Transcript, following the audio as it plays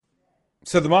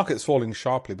So the market's falling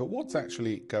sharply, but what's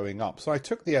actually going up? So I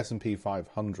took the S&P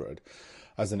 500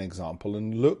 as an example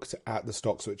and looked at the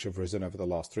stocks which have risen over the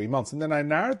last 3 months. And then I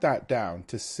narrowed that down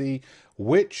to see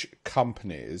which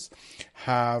companies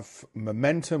have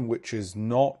momentum which is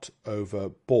not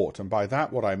overbought. And by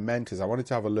that, what I meant is I wanted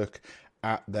to have a look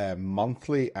at their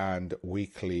monthly and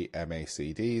weekly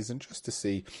MACDs and just to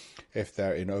see if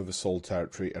they're in oversold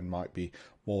territory and might be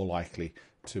more likely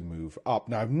to move up.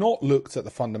 Now, I've not looked at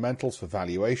the fundamentals for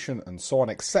valuation and so on,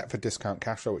 except for discount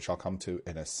cash flow, which I'll come to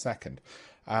in a second.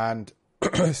 And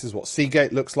this is what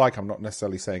Seagate looks like. I'm not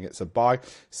necessarily saying it's a buy.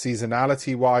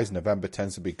 Seasonality-wise, November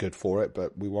tends to be good for it,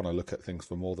 but we want to look at things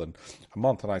for more than a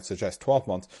month, and I'd suggest 12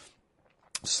 months.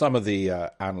 Some of the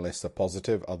analysts are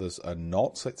positive, others are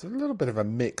not. So it's a little bit of a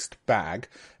mixed bag,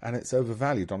 and it's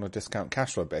overvalued on a discount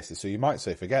cash flow basis. So you might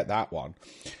say, forget that one.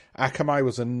 Akamai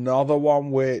was another one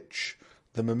which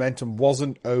the momentum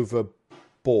wasn't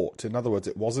overbought. In other words,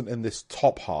 it wasn't in this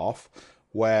top half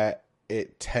where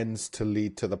it tends to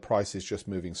lead to the prices just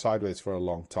moving sideways for a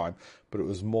long time, but it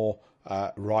was more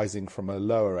rising from a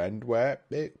lower end where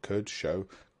it could show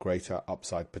greater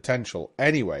upside potential.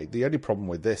 Anyway, the only problem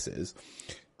with this is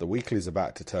the weekly is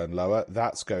about to turn lower.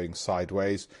 That's going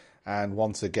sideways. And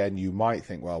once again, you might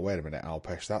think, well, wait a minute,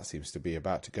 Alpesh, that seems to be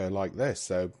about to go like this.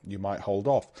 So you might hold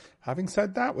off. Having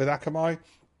said that, with Akamai,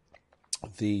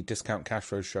 the discount cash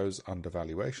flow shows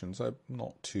undervaluation, so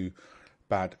not too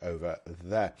bad over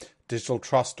there. Digital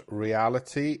Trust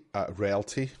Realty,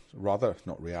 Realty,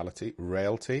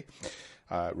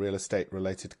 real estate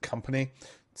related company.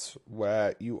 It's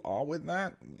where you are with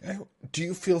that. Do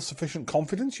you feel sufficient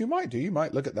confidence? You might do. You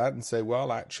might look at that and say,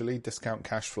 well, actually, discount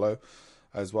cash flow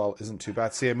as well isn't too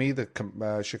bad. CME,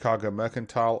 the Chicago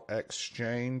Mercantile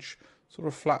Exchange, sort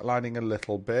of flatlining a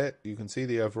little bit. You can see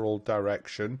the overall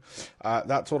direction.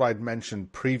 That's what I'd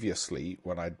mentioned previously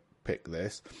when I'd picked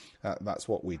this. That's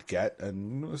what we'd get,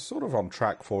 and we're sort of on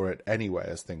track for it anyway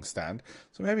as things stand.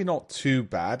 So maybe not too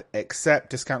bad, except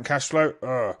discount cash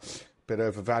flow, bit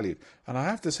overvalued. And I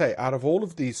have to say, out of all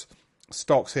of these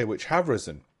stocks here which have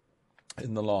risen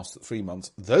in the last 3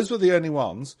 months, those were the only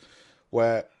ones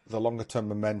where the longer term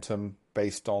momentum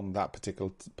based on that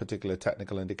particular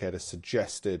technical indicator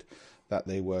suggested that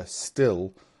they were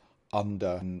still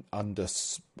underbought,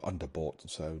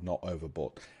 so not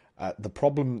overbought. The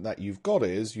problem that you've got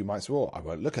is you might say, well, I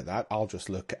won't look at that. I'll just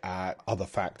look at other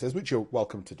factors, which you're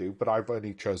welcome to do. But I've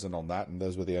only chosen on that, and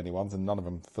those were the only ones. And none of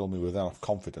them fill me with enough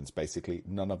confidence, basically.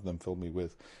 None of them fill me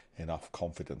with enough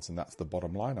confidence. And that's the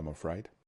bottom line, I'm afraid.